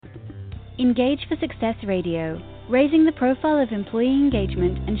Engage for Success Radio, raising the profile of employee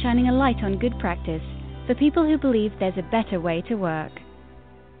engagement and shining a light on good practice for people who believe there's a better way to work.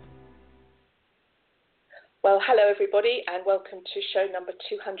 Well, hello everybody and welcome to show number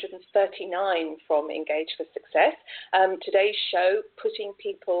 239 from Engage for Success. Today's show, Putting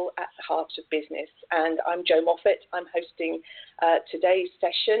People at the Heart of Business, and I'm Jo Moffatt. I'm hosting today's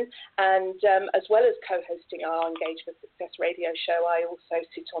session, and as well as co-hosting our Engage for Success radio show, I also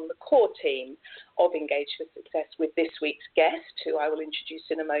sit on the core team of Engage for Success with this week's guest, who I will introduce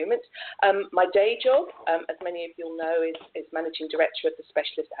in a moment. My day job, as many of you'll know, is Managing Director of the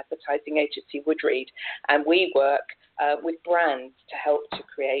specialist advertising agency Woodreed, and we work with brands to help to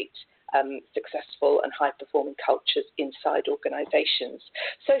create successful and high-performing cultures inside organisations.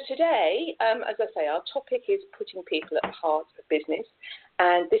 So today, as I say, our topic is putting people at the heart of business.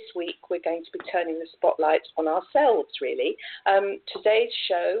 And this week, we're going to be turning the spotlight on ourselves, really. Today's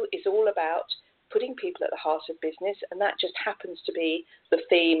show is all about putting people at the heart of business, and that just happens to be the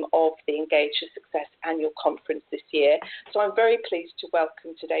theme of the Engage for Success annual conference this year. So I'm very pleased to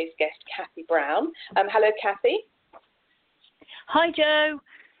welcome today's guest, Cathy Brown. Hello, Cathy. Hi, Jo.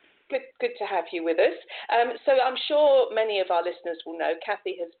 Good to have you with us. So I'm sure many of our listeners will know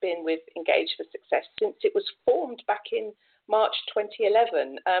Cathy has been with Engage for Success since it was formed back in March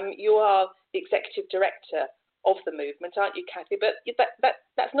 2011. You are the Executive Director of the movement, aren't you, Cathy? But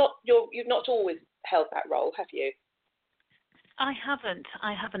that's not you've not always held that role, have you? I haven't.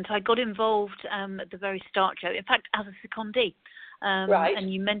 I got involved at the very start, Jo. In fact, as a secondee. Right.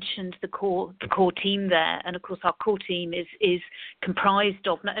 And you mentioned the core team there, and of course our core team is comprised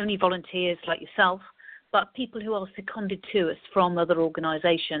of not only volunteers like yourself, but people who are seconded to us from other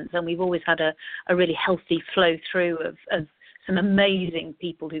organisations, and we've always had a really healthy flow through of some amazing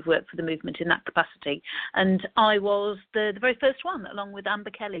people who've worked for the movement in that capacity. And I was the very first one, along with Amber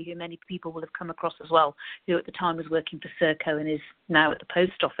Kelly, who many people will have come across as well, who at the time was working for Serco and is now at the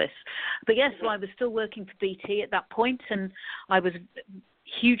post office. But yes, so I was still working for BT at that point, and I was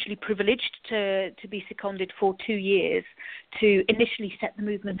hugely privileged to be seconded for 2 years to initially set the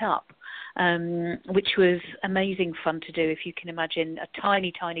movement up, which was amazing fun to do. If you can imagine a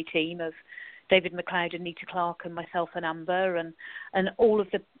tiny team of David MacLeod and Nita Clarke and myself and Amber and all of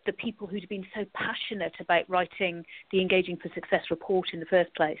the people who'd been so passionate about writing the Engaging for Success report in the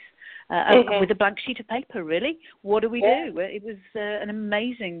first place, with a blank sheet of paper, really. What do we do? It was an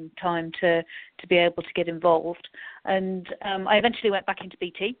amazing time to be able to get involved. And I eventually went back into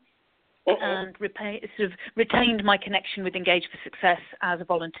BT and retained my connection with Engage for Success as a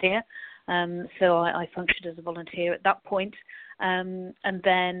volunteer. So I functioned as a volunteer at that point. And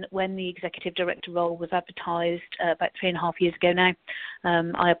then when the Executive Director role was advertised about 3.5 years ago now,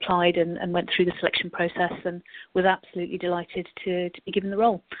 I applied and went through the selection process and was absolutely delighted to be given the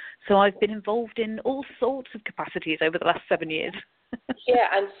role. So I've been involved in all sorts of capacities over the last 7 years. Yeah,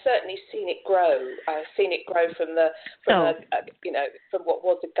 and certainly seen it grow. I've seen it grow from from what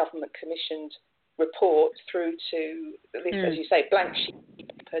was a government commissioned report through to, at least as you say, blank sheet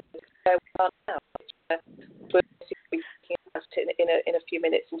paper. Where we are now. We're speaking about it in a few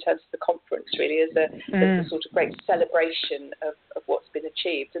minutes in terms of the conference, really, as a sort of great celebration of what's been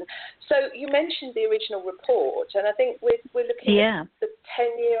achieved. And so you mentioned the original report, and I think we're looking at the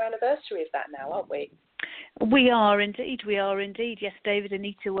 10-year anniversary of that now, aren't we? We are indeed. Yes, David and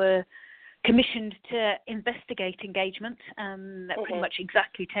Nita were commissioned to investigate engagement pretty much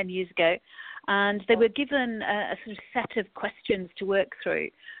exactly 10 years ago, and they were given a sort of set of questions to work through.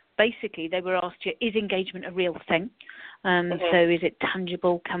 Basically, they were asked, is engagement a real thing? So is it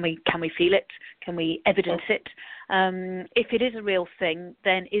tangible? Can we feel it? Can we evidence it? If it is a real thing,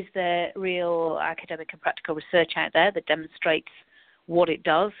 then is there real academic and practical research out there that demonstrates what it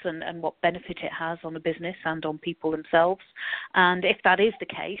does and what benefit it has on a business and on people themselves? And if that is the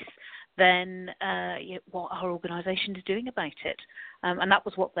case, then what are organisations doing about it? And that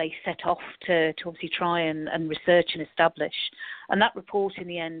was what they set off to obviously try and research and establish. And that report in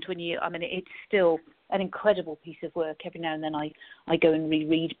the end, it's still an incredible piece of work. Every now and then I go and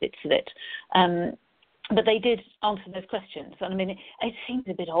reread bits of it. But they did answer those questions. And it seems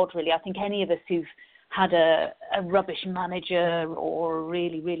a bit odd, really. I think any of us who've had a rubbish manager or a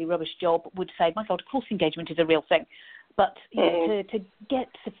really, really rubbish job would say, my God, of course engagement is a real thing. But to get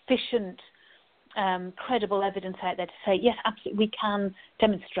sufficient credible evidence out there to say, yes, absolutely, we can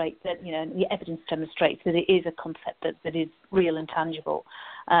demonstrate that, the evidence demonstrates that it is a concept that is real and tangible.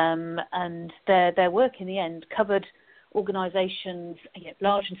 And their work in the end covered organisations,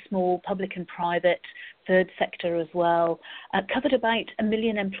 large and small, public and private, third sector as well, covered about 1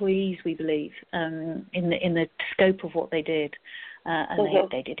 million employees, we believe, in the scope of what they did. and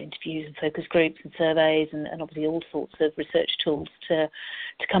they did interviews and focus groups and surveys and obviously all sorts of research tools to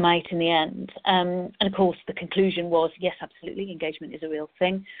come out in the end. And of course, the conclusion was, yes, absolutely, engagement is a real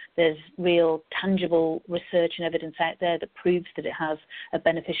thing. There's real tangible research and evidence out there that proves that it has a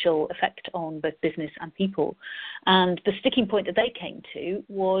beneficial effect on both business and people. And the sticking point that they came to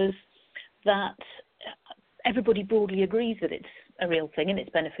was that everybody broadly agrees that it's a real thing and it's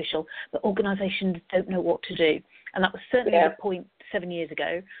beneficial, but organisations don't know what to do. And that was certainly the point 7 years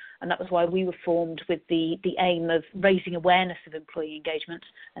ago, and that was why we were formed with the aim of raising awareness of employee engagement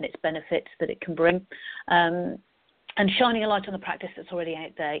and its benefits that it can bring, and shining a light on the practice that's already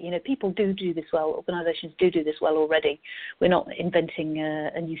out there. You know, people do this well, organisations do this well already. We're not inventing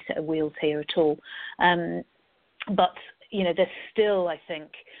a new set of wheels here at all. But, you know, there's still, I think,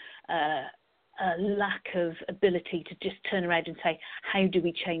 a lack of ability to just turn around and say, how do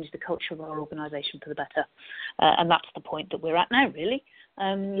we change the culture of our organisation for the better? And that's the point that we're at now, really.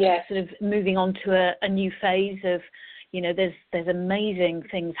 Sort of moving on to a new phase of, you know, there's amazing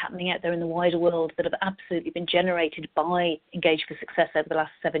things happening out there in the wider world that have absolutely been generated by Engage for Success over the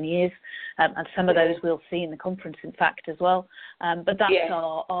last 7 years, and some of those we'll see in the conference, in fact, as well. But that's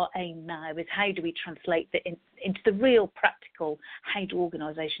our aim now, is how do we translate that into the real practical, how do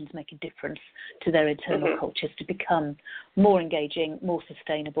organisations make a difference to their internal cultures to become more engaging, more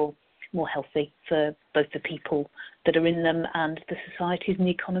sustainable, more healthy for both the people that are in them and the societies and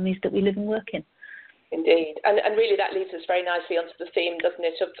the economies that we live and work in. Indeed. And really that leads us very nicely onto the theme, doesn't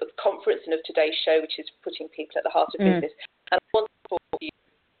it, of the conference and of today's show, which is putting people at the heart of business. And I want to talk to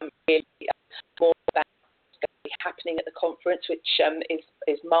you really more about what's going to be happening at the conference, which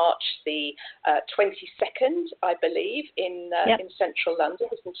is March the 22nd, I believe, in central London,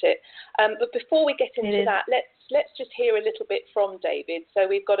 isn't it? But before we get into that, let's just hear a little bit from David. So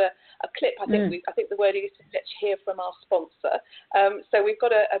we've got a clip. I think the word is let's hear from our sponsor. So we've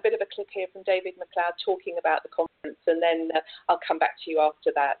got a bit of a clip here from David MacLeod talking about the conference, and then I'll come back to you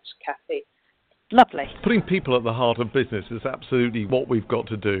after that, Cathy. Lovely. Putting people at the heart of business is absolutely what we've got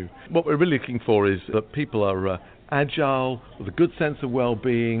to do. What we're really looking for is that people are agile, with a good sense of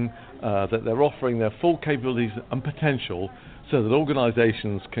well-being, that they're offering their full capabilities and potential, so that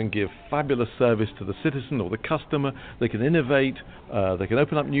organisations can give fabulous service to the citizen or the customer. They can innovate, they can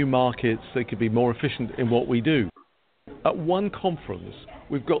open up new markets, they can be more efficient in what we do. At one conference,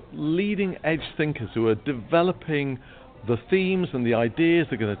 we've got leading edge thinkers who are developing the themes and the ideas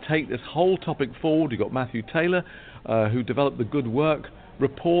that are going to take this whole topic forward. You've got Matthew Taylor, who developed the Good Work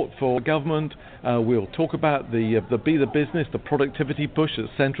report for government. We'll talk about the Be the Business, the productivity push that's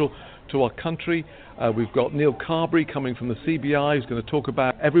central to our country. We've got Neil Carberry coming from the CBI, who's going to talk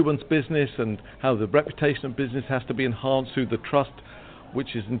about everyone's business and how the reputation of business has to be enhanced through the trust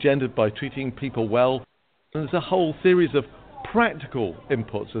which is engendered by treating people well. And there's a whole series of practical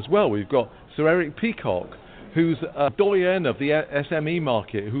inputs as well. We've got Sir Eric Peacock, who's a doyen of the SME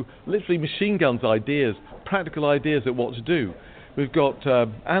market, who literally machine guns ideas, practical ideas at what to do. We've got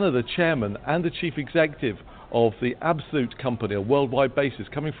Anna, the chairman and the chief executive of the Absolute company, a worldwide basis,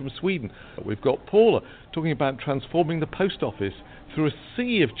 coming from Sweden. We've got Paula talking about transforming the post office through a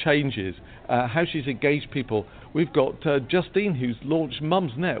sea of changes, how she's engaged people. We've got Justine, who's launched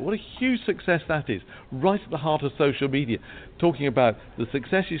Mumsnet. What a huge success that is, right at the heart of social media, talking about the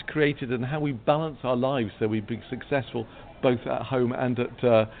success she's created and how we balance our lives so we be successful both at home and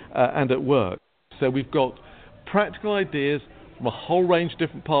at work. So we've got practical ideas from a whole range of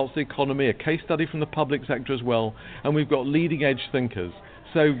different parts of the economy, a case study from the public sector as well, and we've got leading edge thinkers.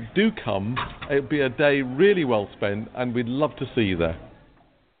 So do come, it'll be a day really well spent, and we'd love to see you there.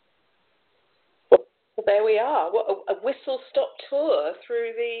 Well, there we are. What a whistle-stop tour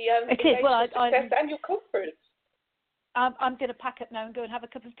through the Success Annual Conference. I'm going to pack up now and go and have a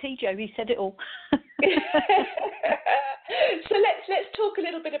cup of tea, Joe. You said it all. So let's talk a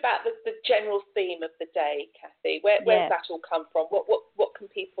little bit about the general theme of the day, Cathy. Where's that all come from? What can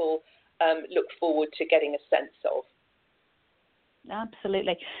people look forward to getting a sense of?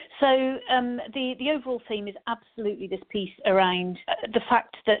 Absolutely. So the overall theme is absolutely this piece around the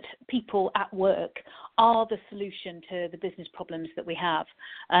fact that people at work are the solution to the business problems that we have.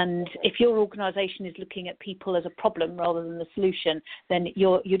 And if your organisation is looking at people as a problem rather than the solution, then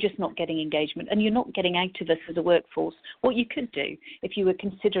you're just not getting engagement, and you're not getting out of us as a workforce what you could do if you were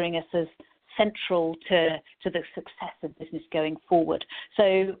considering us as central to the success of business going forward.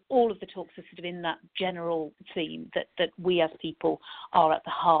 So all of the talks are sort of in that general theme that we as people are at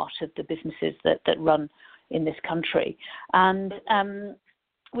the heart of the businesses that run in this country. And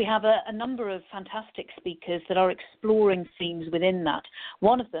we have a number of fantastic speakers that are exploring themes within that.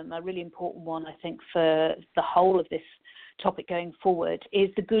 One of them, a really important one, I think, for the whole of this topic going forward is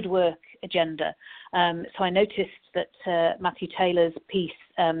the good work agenda. So I noticed that Matthew Taylor's piece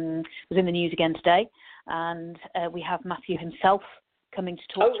was in the news again today, and we have Matthew himself coming to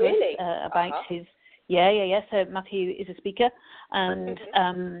talk to us about his. So Matthew is a speaker, and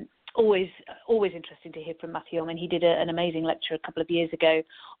always interesting to hear from Matthew. I mean, he did an amazing lecture a couple of years ago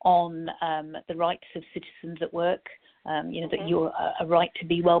on the rights of citizens at work. That you're a right to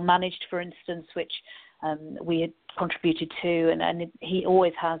be well managed, for instance, which we had contributed to, and he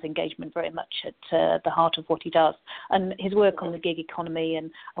always has engagement very much at the heart of what he does. And his work on the gig economy and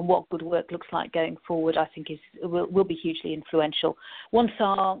what good work looks like going forward, I think will be hugely influential once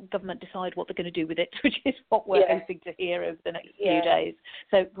our government decide what they're going to do with it, which is what we're hoping to hear over the next few days.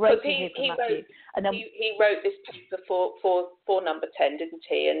 So great to hear from Matthew. He wrote this paper for Number 10, didn't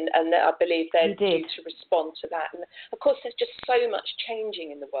he? And I believe they're due to respond to that. And of course, there's just so much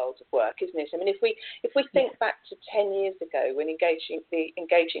changing in the world of work, isn't it? I mean, if we think back to 10 years ago when the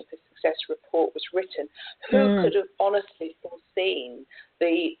Engaging for Success report was written, who could have honestly foreseen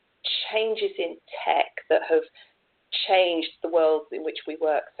the changes in tech that have changed the world in which we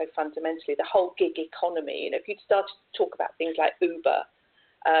work so fundamentally, the whole gig economy? If you'd started to talk about things like Uber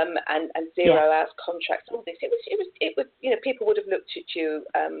and 0 hours contracts, all this, it was people would have looked at you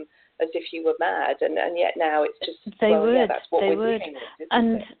as if you were mad, and yet now it's just that's what we're doing.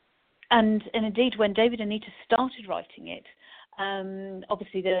 And indeed, when David and Nita started writing it,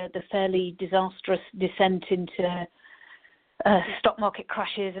 obviously the fairly disastrous descent into stock market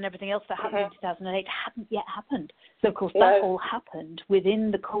crashes and everything else that happened in 2008 hadn't yet happened. So, of course, that all happened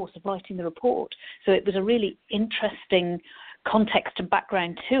within the course of writing the report. So it was a really interesting context and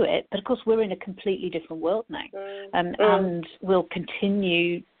background to it. But, of course, we're in a completely different world now and will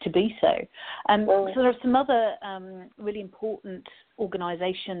continue to be so. So there are some other really important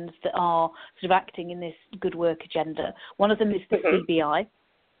organisations that are sort of acting in this good work agenda. One of them is the CBI.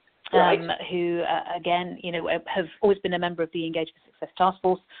 Who, again, have always been a member of the Engage for Success Task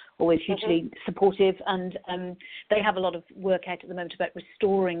Force, always hugely supportive, and they have a lot of work out at the moment about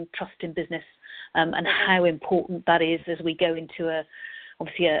restoring trust in business and how important that is as we go into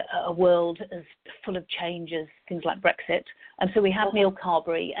a world as full of change as things like Brexit. And so we have Neil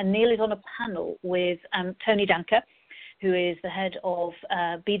Carberry, and Neil is on a panel with Tony Danker, who is the head of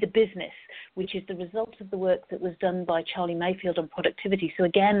Be the Business, which is the result of the work that was done by Charlie Mayfield on productivity. So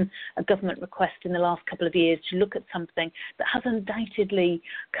again, a government request in the last couple of years to look at something that has undoubtedly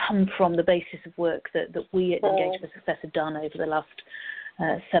come from the basis of work that we at Engage for Success have done over the last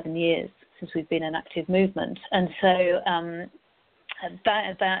 7 years since we've been an active movement. And so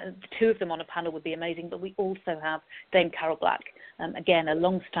the two of them on a panel would be amazing, but we also have Dame Carol Black, again, a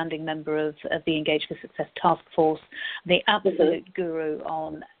long-standing member of the Engage for Success Task Force, the absolute guru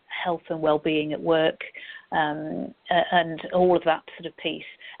on health and well-being at work, and all of that sort of piece.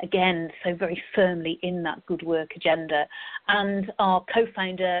 Again, so very firmly in that good work agenda. And our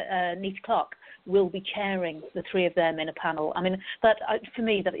co-founder, Nita Clarke, will be chairing the three of them in a panel. I mean, for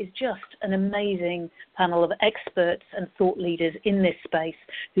me, that is just an amazing panel of experts and thought leaders in this space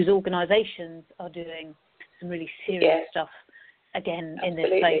whose organisations are doing some really serious stuff, again, in this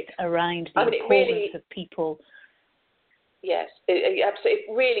space around the importance of people. Yes, it absolutely.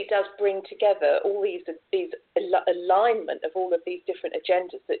 It really does bring together all these alignment of all of these different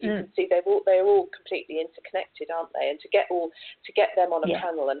agendas that you can see. They're all completely interconnected, aren't they? And to get them on a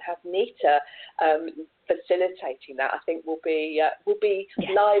panel and have Nita facilitating that, I think will be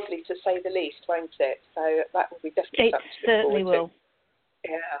lively, to say the least, won't it? So that will be definitely something to look forward to.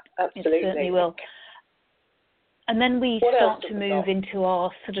 Yeah, absolutely. It certainly will. And then we start to move into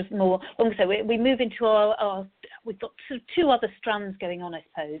our sort of more, we move into our we've got sort of two other strands going on, I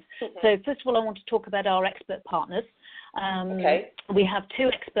suppose. So first of all, I want to talk about our expert partners. We have two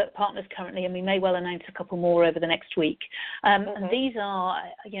expert partners currently, and we may well announce a couple more over the next week. And these are,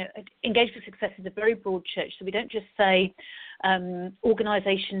 Engage for Success is a very broad church, so we don't just say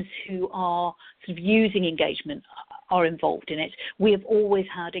organisations who are sort of using engagement are involved in it. We have always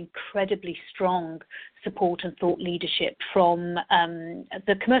had incredibly strong support and thought leadership from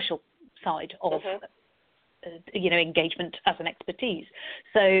the commercial side of engagement as an expertise.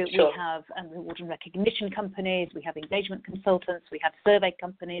 So we have reward and recognition companies, we have engagement consultants, we have survey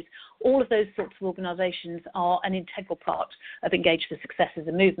companies. All of those sorts of organisations are an integral part of Engage for Success as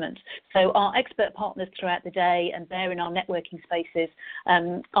a movement. So our expert partners throughout the day, and they're in our networking spaces,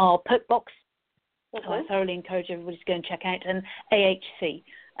 are Perkbox, who I thoroughly encourage everybody to go and check out, and AHC.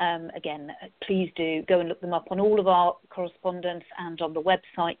 Again, please do go and look them up on all of our correspondence and on the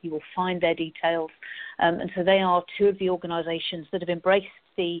website. You will find their details. And so they are two of the organisations that have embraced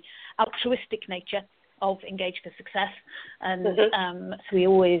the altruistic nature of Engage for Success, and so we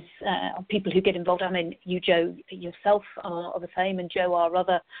always, people who get involved, I mean, you, Joe, yourself are the same, and Joe, our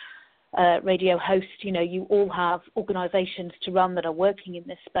other radio host, you all have organisations to run that are working in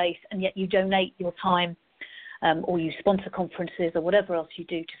this space, and yet you donate your time or you sponsor conferences or whatever else you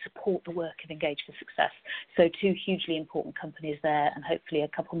do to support the work of Engage for Success. So 2 hugely important companies there, and hopefully a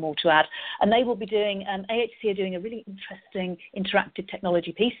couple more to add. And they will be doing, AHC are doing a really interesting interactive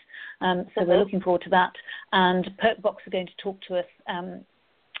technology piece, so we're looking forward to that. And Perkbox are going to talk to us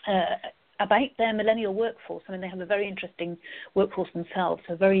about their millennial workforce. I mean, they have a very interesting workforce themselves,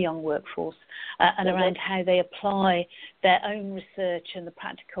 a very young workforce, and around how they apply their own research and the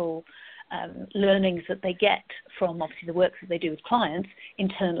practical learnings that they get from obviously the work that they do with clients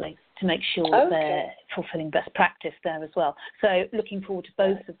internally to make sure that they're fulfilling best practice there as well. So looking forward to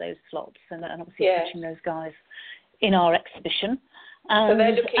both of those slots, and obviously pushing those guys in our exhibition. So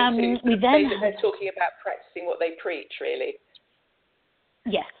they're looking they're talking about practicing what they preach, really.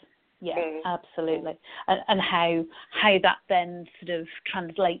 Yes. Yeah, absolutely. And how that then sort of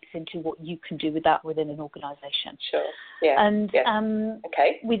translates into what you can do with that within an organisation. Sure. Yeah. And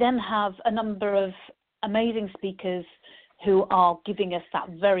we then have a number of amazing speakers who are giving us that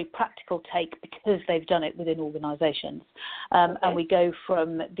very practical take because they've done it within organisations. And we go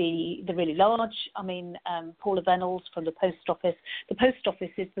from the really large, Paula Venables from the Post Office. The Post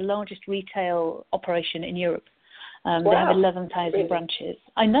Office is the largest retail operation in Europe. They have 11,000 branches.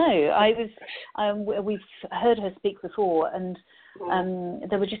 I know. We've heard her speak before, and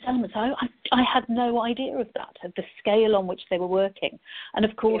there were just elements. I had no idea of that, of the scale on which they were working. And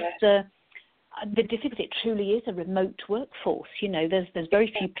of course, the difficulty, it truly is a remote workforce. There's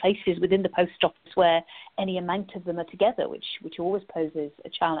very few places within the Post Office where any amount of them are together, which always poses a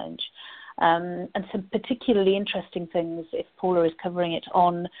challenge. And some particularly interesting things, if Paula is covering it,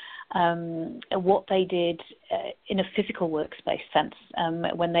 on what they did in a physical workspace sense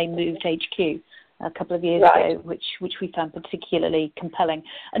when they moved HQ a couple of years ago, which we found particularly compelling.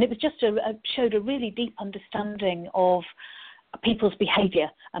 And it was just showed a really deep understanding of people's behaviour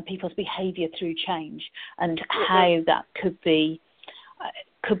and people's behaviour through change, and how that could be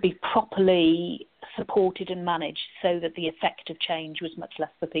properly supported and managed so that the effect of change was much less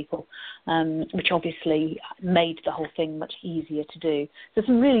for people, which obviously made the whole thing much easier to do. So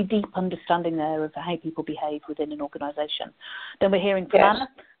some really deep understanding there of how people behave within an organisation. Then we're hearing from Anna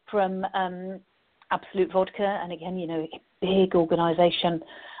from Absolute Vodka, and again, a big organisation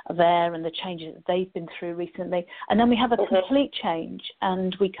there and the changes that they've been through recently. And then we have a complete change,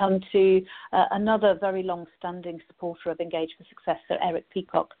 and we come to another very long-standing supporter of Engage for Success, so Eric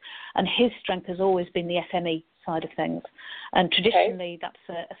Peacock, and his strength has always been the SME side of things. And traditionally, that's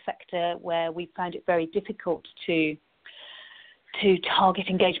a sector where we found it very difficult to target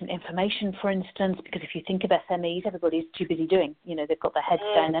engagement information, for instance, because if you think of SMEs, everybody's too busy doing. They've got their heads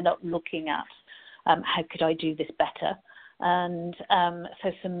down, they're not looking at how could I do this better. And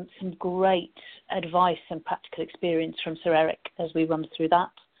so some great advice and practical experience from Sir Eric as we run through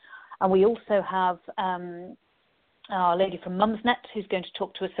that. And we also have our lady from Mumsnet who's going to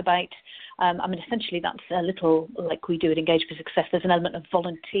talk to us about, essentially that's a little like we do at Engage for Success. There's an element of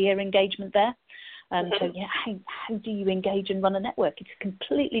volunteer engagement there. So how do you engage and run a network? It's a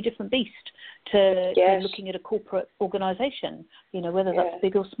completely different beast to looking at a corporate organisation, whether that's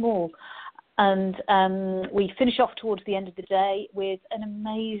big or small. And we finish off towards the end of the day with an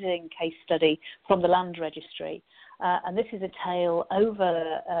amazing case study from the Land Registry. And this is a tale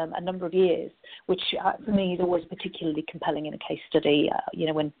over a number of years, which for me is always particularly compelling in a case study,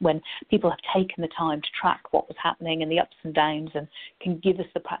 when people have taken the time to track what was happening and the ups and downs and can give us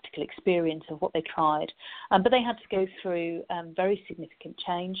the practical experience of what they tried. But they had to go through very significant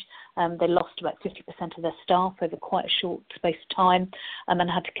change. They lost about 50% of their staff over quite a short space of time, and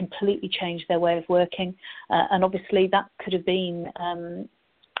had to completely change their way of working. And obviously that could have been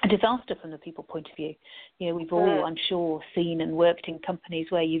a disaster from the people point of view. We've all, I'm sure, seen and worked in companies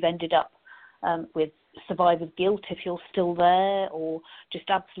where you've ended up with survivor's guilt if you're still there, or just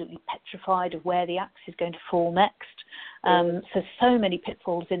absolutely petrified of where the axe is going to fall next. So many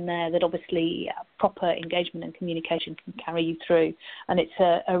pitfalls in there that obviously proper engagement and communication can carry you through. And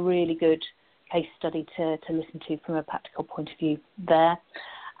it's a really good case study to listen to from a practical point of view there.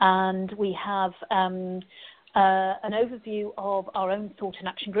 And we have an overview of our own thought and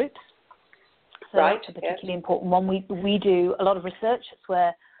action groups. So that's a particularly important one. We do a lot of research. It's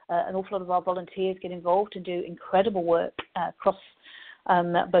where an awful lot of our volunteers get involved and do incredible work across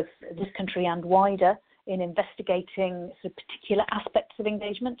both this country and wider in investigating sort of particular aspects of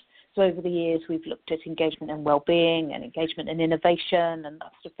engagement. So over the years, we've looked at engagement and well-being and engagement and innovation and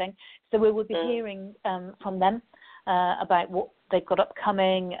that sort of thing. So we will be hearing from them about what they've got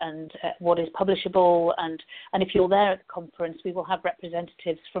upcoming and what is publishable. And if you're there at the conference, we will have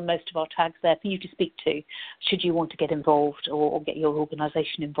representatives from most of our tags there for you to speak to should you want to get involved or get your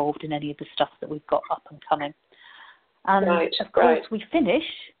organisation involved in any of the stuff that we've got up and coming. And of course, we finish.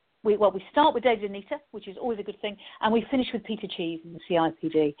 We start with David and Nita, which is always a good thing, and we finish with Peter Cheese and the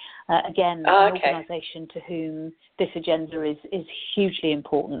CIPD. Again, an organisation to whom this agenda is hugely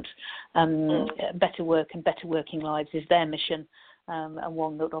important. Better work and better working lives is their mission, and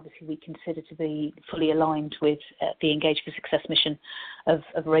one that obviously we consider to be fully aligned with the Engage for Success mission of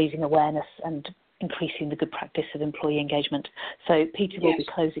raising awareness and increasing the good practice of employee engagement. So Peter will be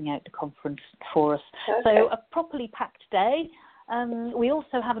closing out the conference for us. So a properly packed day. We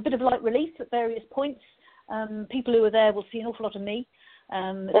also have a bit of light relief at various points. People who are there will see an awful lot of me.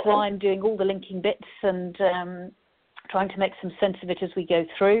 So I'm doing all the linking bits and trying to make some sense of it as we go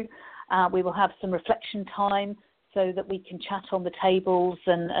through. We will have some reflection time so that we can chat on the tables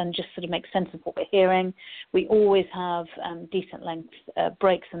and just sort of make sense of what we're hearing. We always have decent length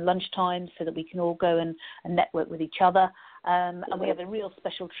breaks and lunch times so that we can all go and network with each other. And we have a real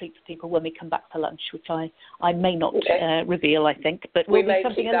special treat for people when we come back for lunch, which I may not reveal, I think, but will be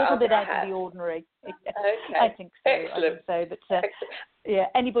something a little bit out of the ordinary. I think so. Excellent. But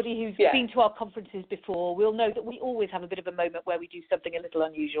anybody who's been to our conferences before will know that we always have a bit of a moment where we do something a little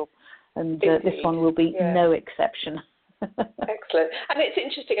unusual, and this one will be no exception. Excellent. And it's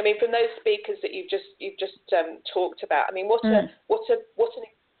interesting. I mean, from those speakers that you've just talked about, I mean, what an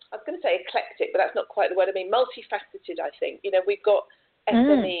I was going to say eclectic, but that's not quite the word. I mean, multifaceted, I think. You know, we've got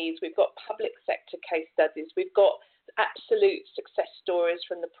SMEs, we've got public sector case studies, we've got absolute success stories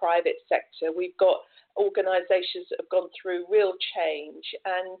from the private sector, we've got organisations that have gone through real change,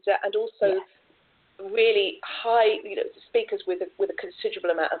 and also really high, speakers with a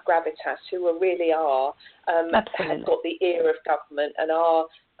considerable amount of gravitas who really are have got the ear of government and are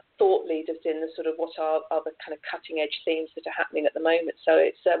thought leaders in the sort of what are the kind of cutting edge themes that are happening at the moment. So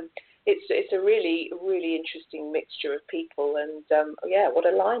it's a really, really interesting mixture of people, and what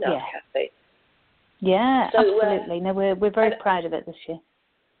a lineup, Cathy. Yeah, so, absolutely. No, we're very proud of it this year.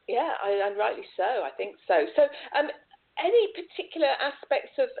 Yeah, and rightly so. I think so. So, any particular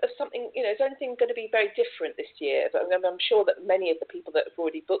aspects of something? Is there anything going to be very different this year? But I'm sure that many of the people that have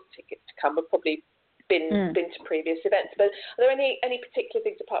already booked tickets to come have probably been to previous events, but are there any particular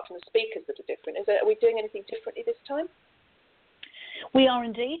things apart from the speakers that are different? Are we doing anything differently this time? We are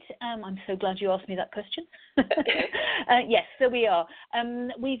indeed. I'm so glad you asked me that question. Yes, so we are.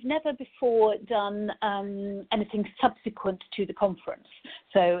 We've never before done anything subsequent to the conference.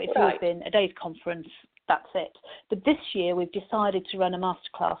 So it's always been a day's conference, that's it. But this year we've decided to run a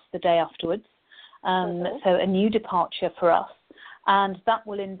masterclass the day afterwards. So a new departure for us. And that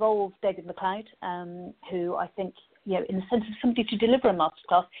will involve David MacLeod, who I think, in the sense of somebody to deliver a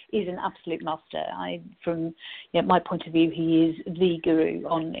masterclass, is an absolute master. From my point of view, he is the guru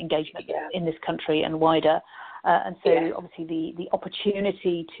on engagement in this country and wider. And so obviously the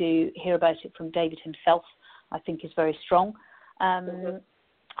opportunity to hear about it from David himself, I think, is very strong.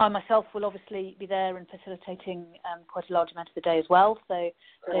 I myself will obviously be there and facilitating quite a large amount of the day as well. So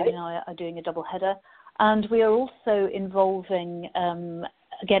David and I are doing a double header. And we are also involving,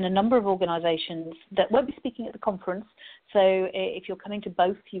 again, a number of organisations that won't be speaking at the conference. So if you're coming to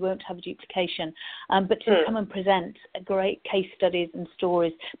both, you won't have a duplication. But to come and present great case studies and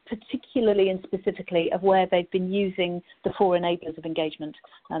stories, particularly and specifically of where they've been using the 4 enablers of engagement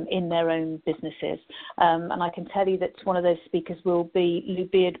in their own businesses. And I can tell you that one of those speakers will be Lou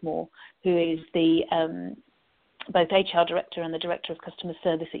Beardmore, who is the both HR Director and the Director of Customer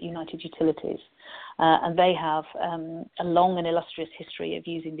Service at United Utilities. And they have a long and illustrious history of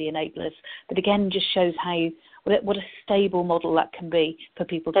using the enablers that, again, just shows what a stable model that can be for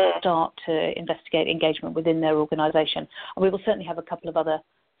people to start to investigate engagement within their organisation. And we will certainly have a couple of other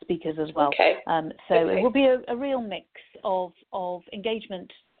speakers as well. It will be a real mix of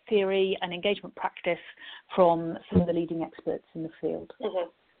engagement theory and engagement practice from some of the leading experts in the field.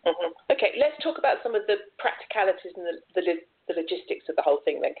 Okay, let's talk about some of the practicalities and the logistics of the whole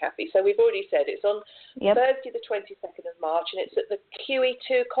thing then, Cathy. So we've already said it's on Thursday the 22nd of March, and it's at the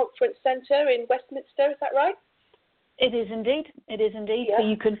QEII Conference Centre in Westminster, is that right? It is indeed. Yeah. So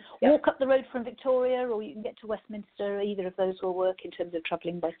you can walk up the road from Victoria, or you can get to Westminster. Either of those will work in terms of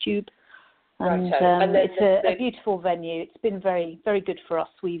travelling by tube. And it's a beautiful venue. It's been very, very good for us.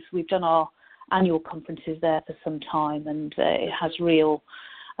 We've done our annual conferences there for some time, and it has real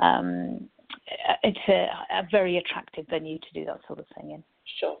it's a very attractive venue to do that sort of thing in.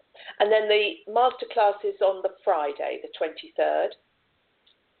 Sure. And then the masterclass is on the Friday, the 23rd.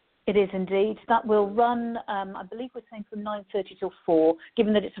 It is indeed. That will run, I believe we're saying from 9:30 till 4.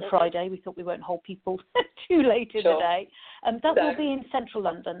 Given that it's a Friday, we thought we won't hold people too late in the day. That will be in central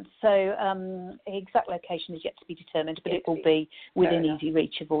London. So the exact location is yet to be determined, but it will be within easy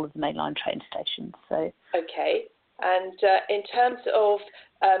reach of all of the mainline train stations. So. Okay. And in terms of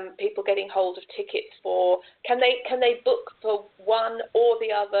people getting hold of tickets for, can they book for one or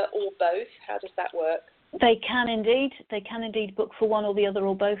the other or both? How does that work? They can indeed. They can indeed book for one or the other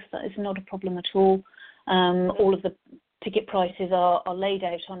or both. That is not a problem at all. All of the ticket prices are laid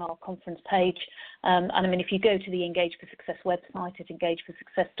out on our conference page. And I mean, if you go to the Engage for Success website at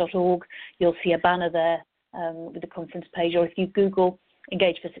engageforsuccess.org, you'll see a banner there with the conference page. Or if you Google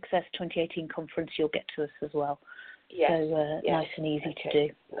Engage for Success 2018 conference, you'll get to us as well. Yes. So nice and easy to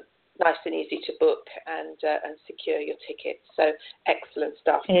do. Nice and easy to book and secure your tickets. So excellent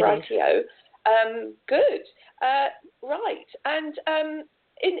stuff. Rightio. Good. Right. And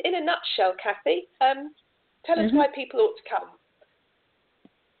in a nutshell, Cathy, tell us why people ought to come.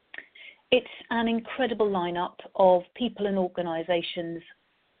 It's an incredible lineup of people and organisations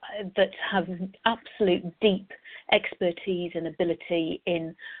that have absolute deep expertise and ability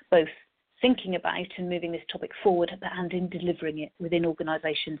in both thinking about and moving this topic forward and in delivering it within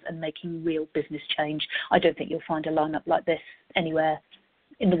organisations and making real business change. I don't think you'll find a lineup like this anywhere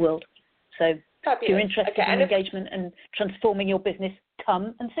in the world. So fabulous. If you're interested in engagement and transforming your business,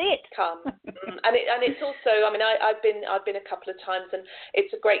 come and see it. Come. And it's also, I mean, I've been a couple of times, and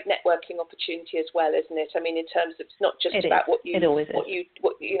it's a great networking opportunity as well, isn't it? I mean, in terms of, it's not just about what you're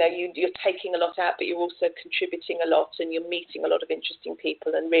taking a lot out, but you're also contributing a lot, and you're meeting a lot of interesting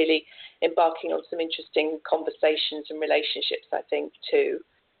people and really embarking on some interesting conversations and relationships, I think, too.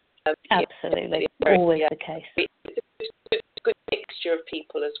 Absolutely. Always the case. It's a good mixture of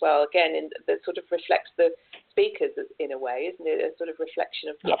people as well. Again, that sort of reflects the speakers in a way, isn't it? A sort of reflection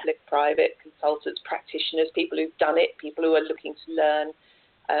of public, private, consultants, practitioners, people who've done it, people who are looking to learn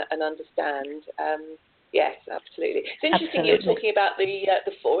and understand. Yes, absolutely. It's interesting you were talking about the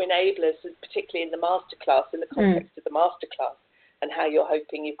 4 enablers, particularly in the masterclass, in the context of the masterclass, and how you're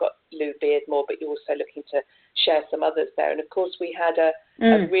hoping you've got Lou Beardmore, but you're also looking to share some others there. And of course, we had a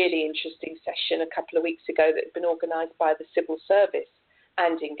really interesting session a couple of weeks ago that had been organised by the Civil Service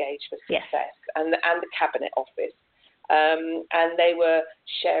and Engage for Success and the Cabinet Office. And they were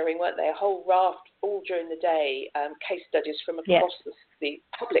sharing, weren't they, a whole raft all during the day, case studies from across the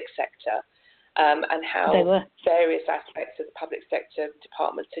public sector, and how various aspects of the public sector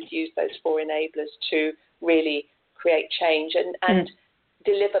departments had used those 4 enablers to really create change and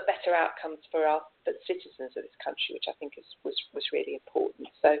deliver better outcomes for the citizens of this country, which I think was really important.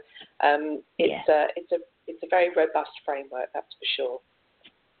 So it's a very robust framework, that's for sure.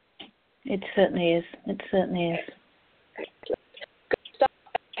 It certainly is. Excellent. Good stuff.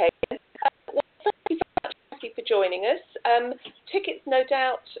 Okay. Well, thank you very much, Cathy, for joining us. Tickets, no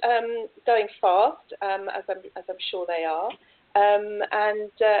doubt, going fast, as I'm sure they are. And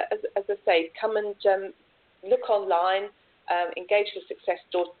as I say, come and look online,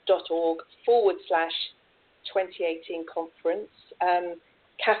 engageforsuccess.org /2018 conference.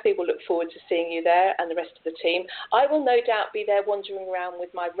 Cathy will look forward to seeing you there and the rest of the team. I will no doubt be there wandering around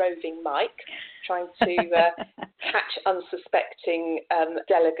with my roving mic, trying to catch unsuspecting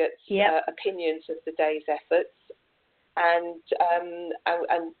delegates' opinions of the day's efforts. And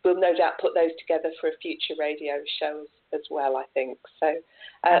we'll no doubt put those together for a future radio show as well, I think. So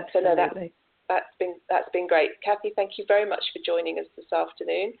that's been great. Cathy, thank you very much for joining us this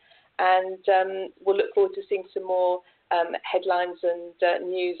afternoon. And we'll look forward to seeing some more headlines and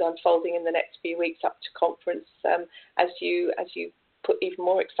news unfolding in the next few weeks up to conference as you put even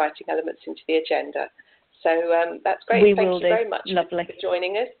more exciting elements into the agenda. So that's great. Thank you very much for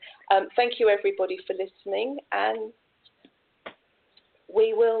joining us. Thank you everybody for listening, and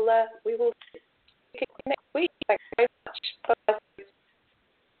we will see you next week. Thanks very much. Bye,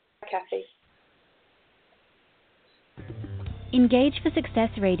 Cathy. Engage for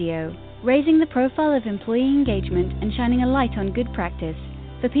Success Radio, raising the profile of employee engagement and shining a light on good practice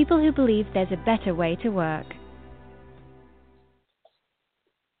for people who believe there's a better way to work.